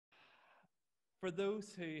For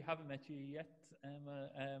those who haven't met you yet, Emma,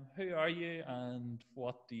 who are you and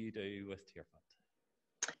what do you do with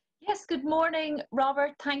Tearfund? Yes, good morning,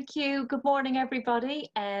 Robert. Thank you. Good morning, everybody.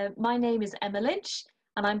 My name is Emma Lynch,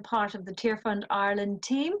 and I'm part of the Tearfund Ireland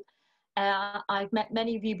team. I've met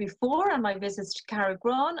many of you before on my visits to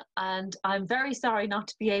Carrigrone, and I'm very sorry not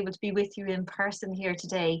to be able to be with you in person here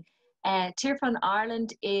today. Tearfund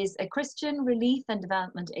Ireland is a Christian relief and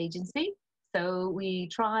development agency. So we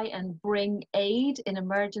try and bring aid in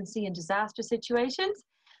emergency and disaster situations.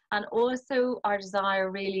 And also our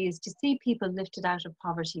desire really is to see people lifted out of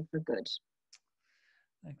poverty for good.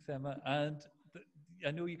 Thanks, Emma. And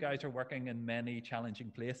I know you guys are working in many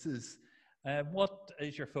challenging places. What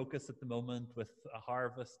is your focus at the moment with a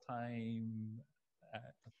harvest time?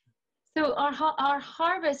 So our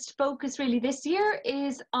harvest focus really this year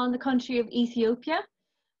is on the country of Ethiopia.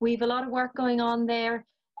 We have a lot of work going on there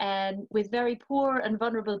with very poor and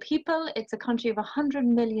vulnerable people. It's a country of 100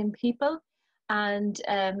 million people, and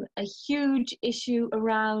a huge issue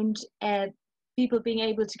around people being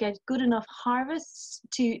able to get good enough harvests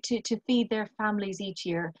to feed their families each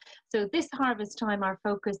year. So this harvest time, our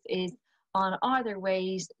focus is on are there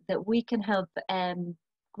ways that we can help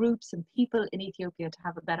groups and people in Ethiopia to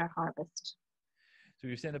have a better harvest. So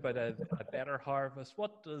you're saying about a better harvest.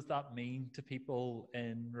 What does that mean to people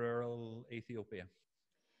in rural Ethiopia?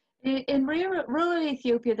 In rural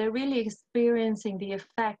Ethiopia, they're really experiencing the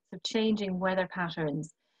effects of changing weather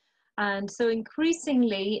patterns. And so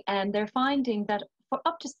increasingly, they're finding that for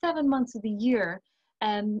up to 7 months of the year,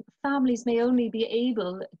 families may only be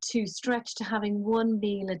able to stretch to having one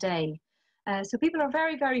meal a day. So people are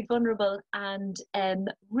very, very vulnerable and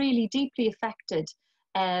really deeply affected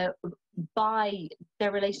by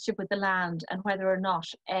their relationship with the land and whether or not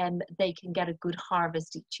they can get a good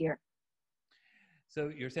harvest each year. So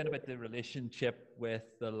you're saying about the relationship with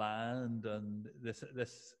the land and this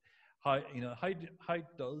how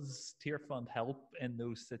does Tearfund help in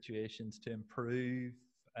those situations to improve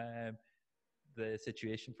the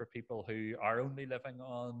situation for people who are only living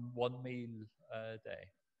on one meal a day?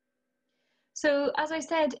 So as I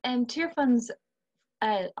said, Tearfund's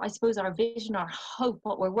I suppose our vision, our hope,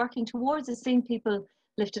 what we're working towards is seeing people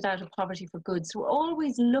lifted out of poverty for good. So we're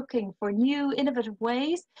always looking for new innovative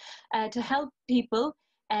ways to help people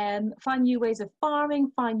find new ways of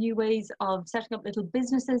farming, find new ways of setting up little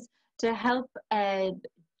businesses to help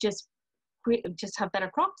just have better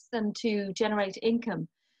crops and to generate income.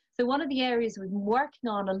 So one of the areas we've been working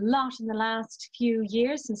on a lot in the last few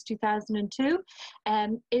years, since 2002,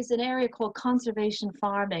 is an area called conservation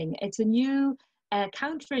farming. It's a new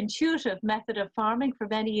counterintuitive method of farming for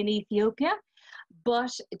many in Ethiopia,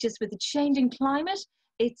 but just with the changing climate,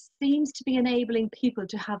 it seems to be enabling people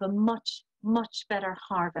to have a much, much better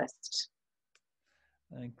harvest.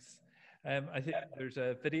 Thanks. I think there's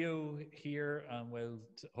a video here and we'll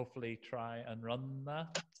hopefully try and run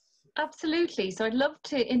that. Absolutely. So I'd love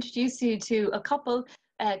to introduce you to a couple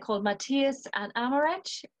called Matthias and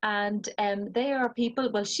Amarech, and they are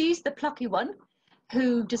people, well, she's the plucky one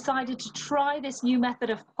who decided to try this new method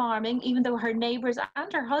of farming, even though her neighbors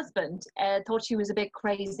and her husband thought she was a bit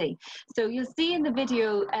crazy. So you'll see in the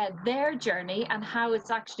video their journey and how it's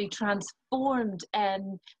actually transformed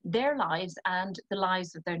their lives and the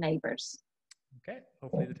lives of their neighbors. Okay,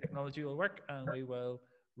 hopefully the technology will work and we will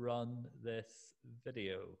run this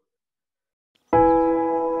video.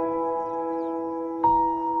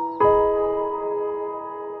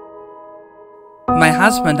 My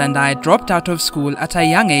husband and I dropped out of school at a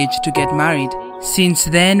young age to get married. Since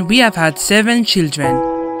then, we have had 7 children.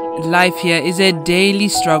 Life here is a daily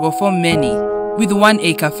struggle for many. With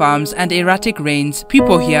 1-acre farms and erratic rains,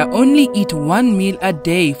 people here only eat 1 meal a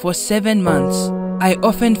day for 7 months. I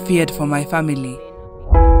often feared for my family.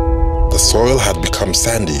 The soil had become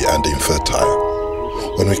sandy and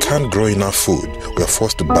infertile. When we can't grow enough food, we are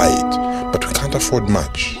forced to buy it, but we can't afford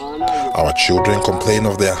much. Our children complain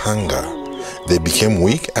of their hunger. They became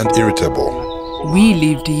weak and irritable. We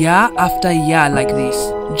lived year after year like this,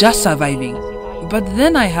 just surviving. But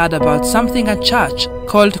then I heard about something at church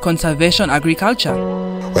called conservation agriculture.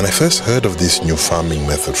 When I first heard of this new farming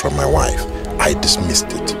method from my wife, I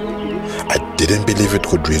dismissed it. I didn't believe it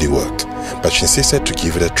could really work, but she insisted to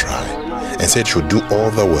give it a try and said she would do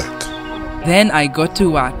all the work. Then I got to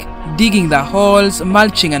work, digging the holes,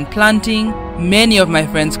 mulching and planting. Many of my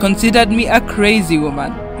friends considered me a crazy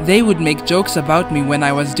woman. They would make jokes about me when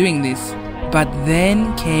I was doing this. But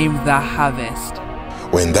then came the harvest.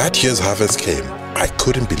 When that year's harvest came, I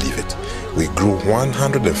couldn't believe it. We grew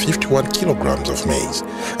 151 kilograms of maize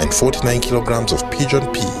and 49 kilograms of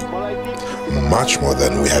pigeon pea, much more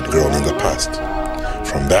than we had grown in the past.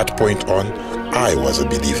 From that point on, I was a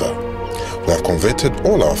believer. We have converted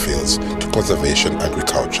all our fields to conservation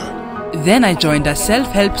agriculture. Then I joined a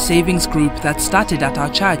self-help savings group that started at our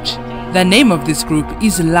church. The name of this group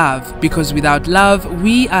is Love, because without love,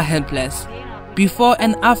 we are helpless. Before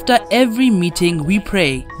and after every meeting, we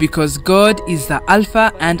pray, because God is the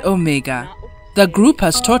Alpha and Omega. The group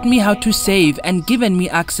has taught me how to save and given me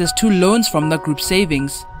access to loans from the group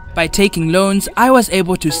savings. By taking loans, I was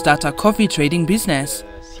able to start a coffee trading business.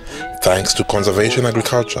 Thanks to conservation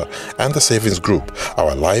agriculture and the savings group,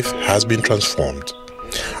 our life has been transformed.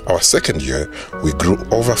 Our second year, we grew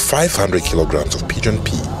over 500 kilograms of pigeon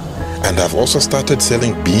pea and have also started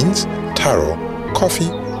selling beans, taro, coffee,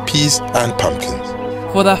 peas and pumpkins.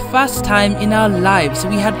 For the first time in our lives,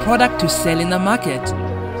 we had product to sell in the market.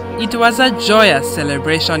 It was a joyous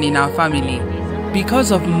celebration in our family.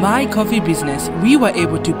 Because of my coffee business, we were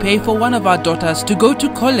able to pay for one of our daughters to go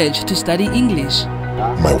to college to study English.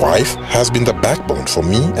 My wife has been the backbone for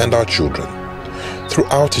me and our children.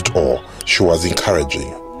 Throughout it all, she was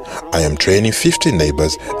encouraging. I am training 50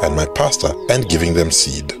 neighbors and my pastor and giving them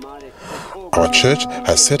seed. Our church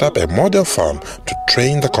has set up a model farm to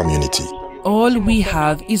train the community. All we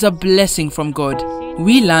have is a blessing from God.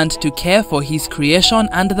 We learned to care for His creation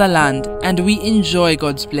and the land, and we enjoy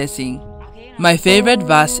God's blessing. My favorite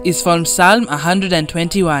verse is from Psalm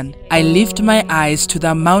 121. I lift my eyes to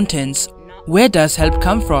the mountains. Where does help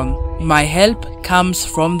come from? My help comes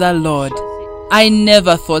from the Lord. I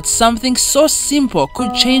never thought something so simple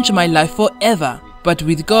could change my life forever. But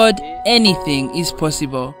with God, anything is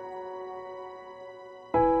possible.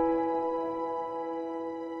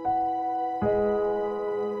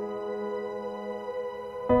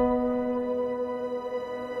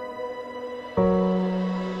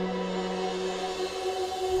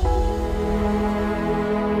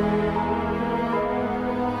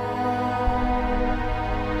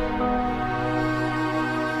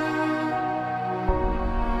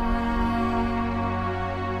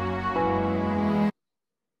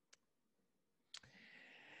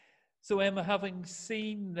 So Emma, having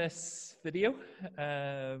seen this video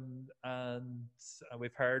and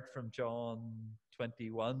we've heard from John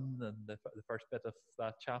 21 and the first bit of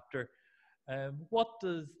that chapter, what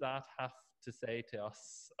does that have to say to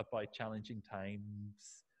us about challenging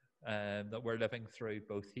times that we're living through,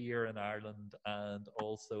 both here in Ireland and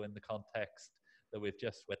also in the context that we've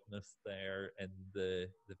just witnessed there in the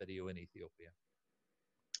video in Ethiopia?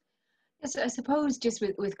 Yes, I suppose just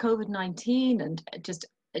with COVID-19 and just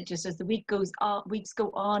as the weeks go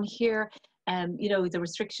on here, you know, the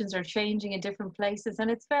restrictions are changing in different places and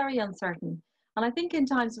it's very uncertain. And I think in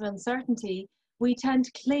times of uncertainty, we tend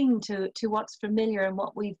to cling to what's familiar and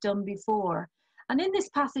what we've done before. And in this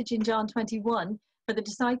passage in John 21, for the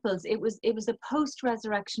disciples, it was a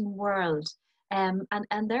post-resurrection world, and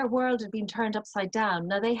their world had been turned upside down.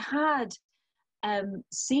 Now they had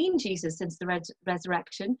seen Jesus since the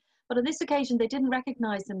resurrection, but on this occasion they didn't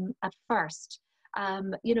recognize him at first.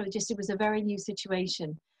 You know, just it was a very new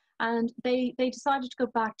situation, and they decided to go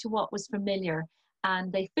back to what was familiar,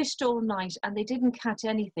 and they fished all night and they didn't catch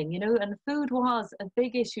anything, you know, and food was a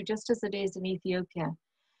big issue just as it is in Ethiopia.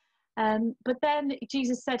 But then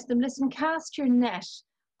Jesus said to them, listen, cast your net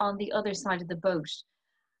on the other side of the boat.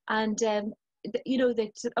 And you know,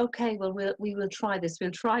 they said, okay, well, we will try this,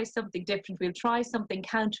 we'll try something different, we'll try something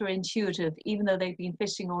counterintuitive, even though they've been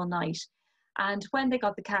fishing all night. And when they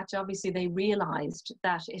got the catch, obviously they realized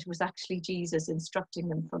that it was actually Jesus instructing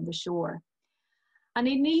them from the shore. And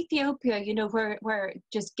in Ethiopia, you know, where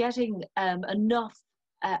just getting enough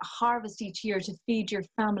harvest each year to feed your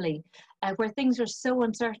family, where things are so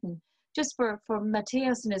uncertain, just for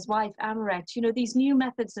Matthias and his wife, Amaret, you know, these new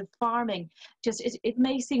methods of farming, just it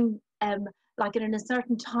may seem like in an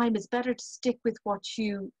uncertain time, it's better to stick with what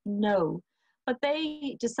you know. But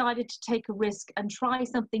they decided to take a risk and try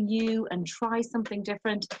something new and try something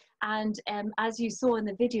different. And as you saw in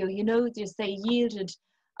the video, you know, just they yielded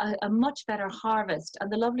a much better harvest.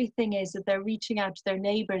 And the lovely thing is that they're reaching out to their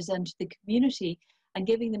neighbors and to the community and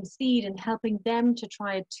giving them seed and helping them to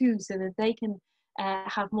try it too, so that they can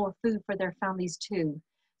have more food for their families too.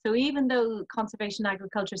 So even though conservation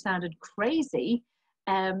agriculture sounded crazy,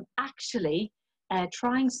 actually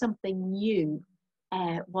trying something new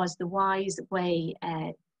was the wise way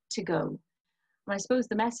to go. And I suppose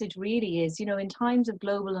the message really is, you know, in times of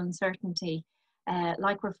global uncertainty,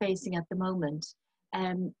 like we're facing at the moment,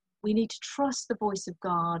 we need to trust the voice of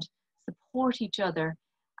God, support each other,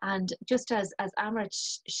 and just as Amaret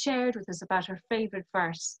shared with us about her favorite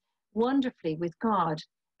verse, wonderfully, with God,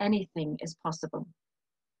 anything is possible.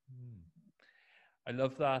 I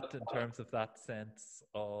love that in terms of that sense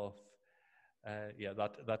of yeah,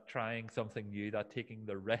 that trying something new, that taking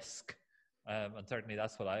the risk, and certainly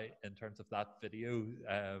that's what in terms of that video,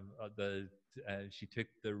 she took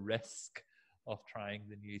the risk of trying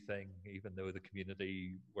the new thing, even though the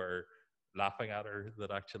community were laughing at her.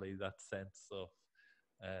 That actually that sense of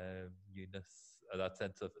newness, that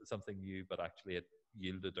sense of something new, but actually it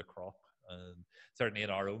yielded a crop. And certainly in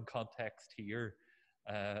our own context here,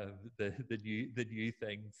 the new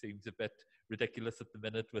thing seems a bit ridiculous at the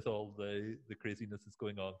minute with all the craziness that's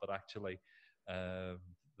going on, but actually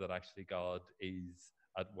that actually God is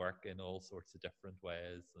at work in all sorts of different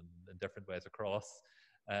ways, and in different ways across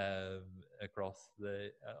Ireland.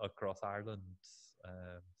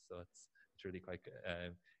 So it's really quite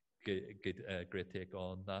great take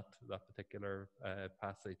on that particular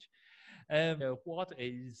passage. What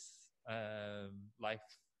is life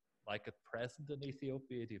like at present in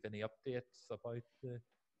Ethiopia? Do you have any updates about the...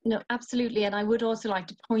 No, absolutely. And I would also like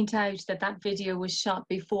to point out that that video was shot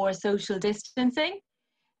before social distancing.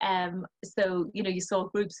 So, you know, you saw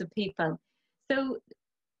groups of people. So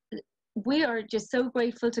we are just so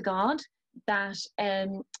grateful to God that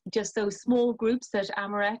just those small groups that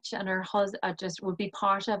Amaret and her husband just would be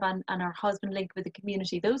part of, and her husband linked with the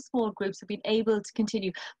community, those small groups have been able to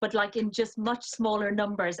continue, but like in just much smaller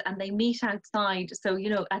numbers, and they meet outside, so, you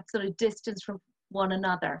know, at sort of distance from one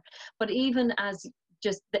another. But even as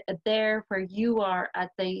just there where you are at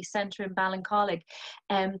the centre in Ballincollig,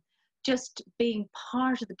 just being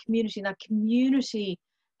part of the community, that community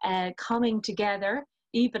coming together,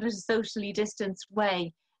 even in a socially distanced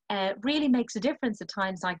way, really makes a difference at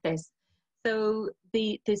times like this. So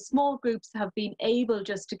the small groups have been able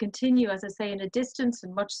just to continue, as I say, in a distance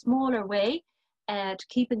and much smaller way, to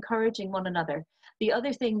keep encouraging one another. The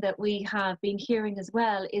other thing that we have been hearing as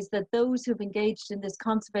well is that those who've engaged in this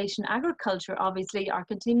conservation agriculture obviously are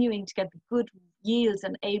continuing to get the good yields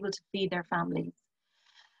and able to feed their families.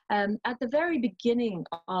 At the very beginning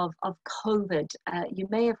of COVID, you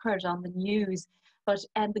may have heard on the news, but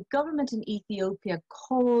the government in Ethiopia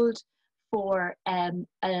called for a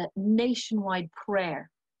nationwide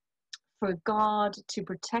prayer for God to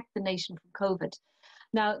protect the nation from COVID.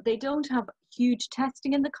 Now, they don't have huge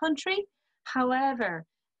testing in the country. However,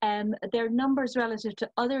 their numbers relative to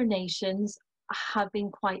other nations have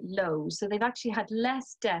been quite low. So they've actually had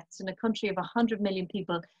less deaths in a country of 100 million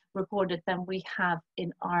people recorded than we have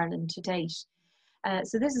in Ireland to date.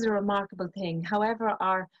 So this is a remarkable thing. However,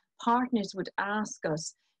 our partners would ask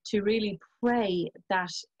us to really pray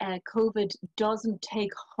that COVID doesn't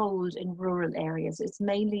take hold in rural areas. It's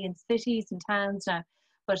mainly in cities and towns now,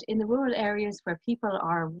 but in the rural areas where people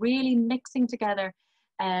are really mixing together,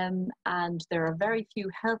 and there are very few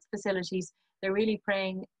health facilities, they're really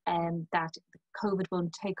praying that COVID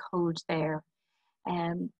won't take hold there.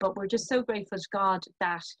 But we're just so grateful to God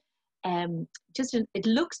that it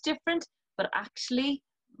looks different, but actually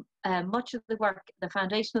much of the work, the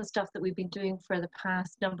foundational stuff that we've been doing for the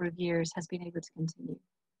past number of years has been able to continue.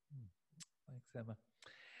 Thanks, Emma.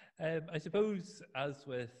 I suppose, as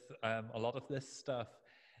with a lot of this stuff,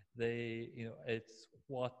 it's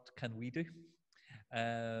what can we do?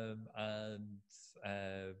 And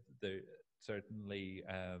there certainly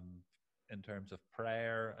in terms of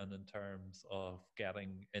prayer and in terms of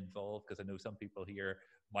getting involved, because I know some people here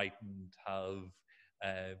mightn't have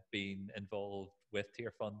been involved with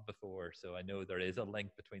Tearfund before, so I know there is a link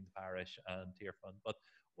between the parish and Tearfund. But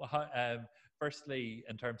firstly,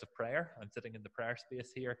 in terms of prayer, I'm sitting in the prayer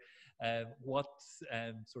space here. What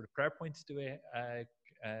sort of prayer points do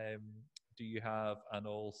you have, and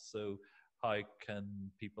also how can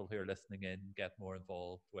people who are listening in get more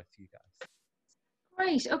involved with you guys?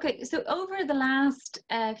 Great. Okay, so over the last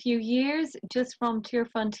few years, just from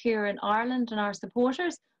Tearfund here in Ireland and our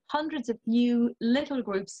supporters, hundreds of new little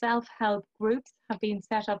groups, self-help groups, have been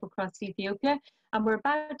set up across Ethiopia, and we're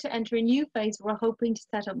about to enter a new phase. We're hoping to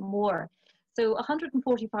set up more. So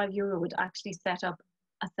 €145 would actually set up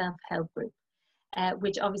a self-help group,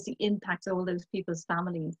 which obviously impacts all those people's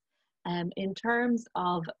families. In terms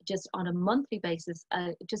of just on a monthly basis,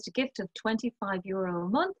 just a gift of €25 a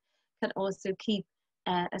month can also keep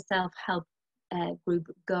a self-help group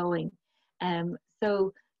going.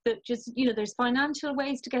 So just, you know, there's financial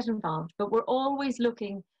ways to get involved, but we're always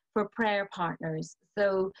looking for prayer partners.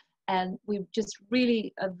 So we just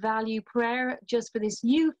really value prayer just for this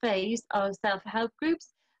new phase of self-help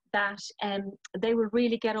groups, that they will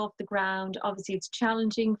really get off the ground. Obviously, it's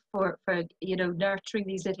challenging for you know, nurturing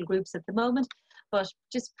these little groups at the moment, but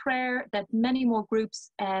just prayer that many more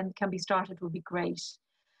groups can be started would be great.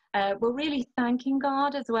 We're really thanking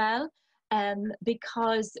God as well,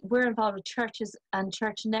 because we're involved with churches and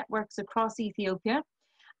church networks across Ethiopia,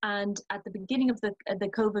 And at the beginning of the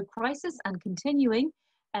COVID crisis and continuing,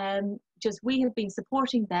 just we have been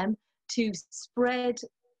supporting them to spread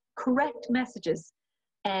correct messages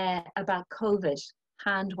about COVID,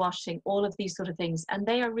 hand washing, all of these sort of things. And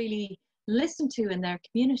they are really listened to in their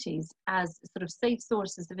communities as sort of safe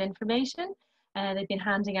sources of information. And they've been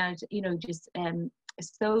handing out, just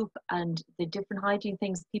soap and the different hygiene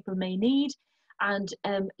things people may need. And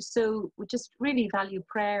so we just really value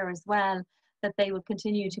prayer as well, that they will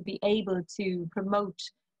continue to be able to promote,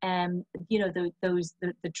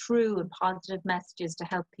 the true and positive messages to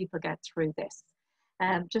help people get through this.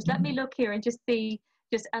 Just let me look here and just see,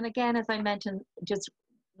 and again, as I mentioned,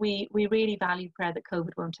 we really value prayer that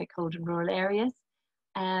COVID won't take hold in rural areas.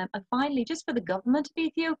 And finally, just for the government of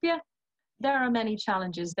Ethiopia, there are many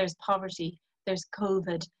challenges. There's poverty, there's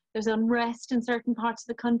COVID, there's unrest in certain parts of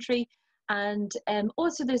the country, and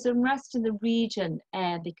also there's unrest in the region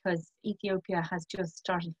because Ethiopia has just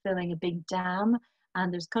started filling a big dam,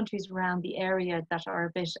 and there's countries around the area that are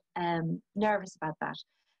a bit nervous about that.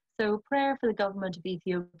 So prayer for the government of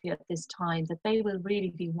Ethiopia at this time, that they will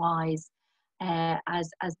really be wise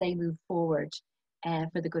as they move forward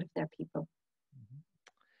for the good of their people.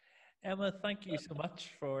 Emma, thank you so much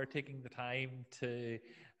for taking the time to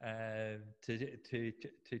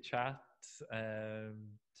chat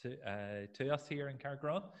to us here in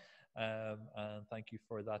Carrigrohane, and thank you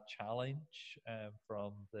for that challenge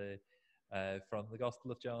from the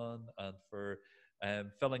Gospel of John, and for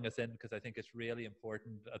filling us in, because I think it's really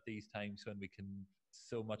important at these times when we can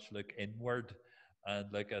so much look inward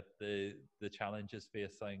and look at the challenges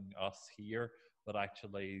facing us here, but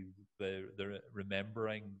actually the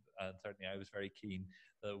remembering, and certainly I was very keen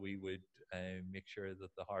that we would make sure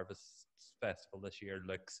that the Harvest Festival this year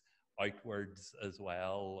looks outwards as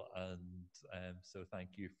well. And so thank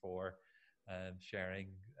you for sharing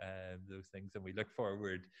those things, and we look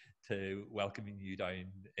forward to welcoming you down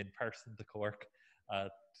in person to Cork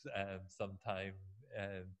at some time,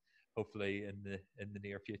 hopefully in the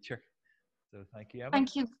near future. So thank you, Emma.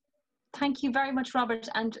 Thank you very much, Robert,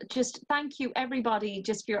 and just thank you everybody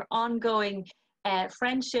just for your ongoing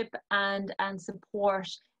friendship and support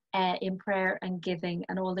in prayer and giving,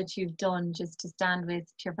 and all that you've done just to stand with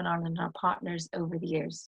Cheer for Ireland and our partners over the years.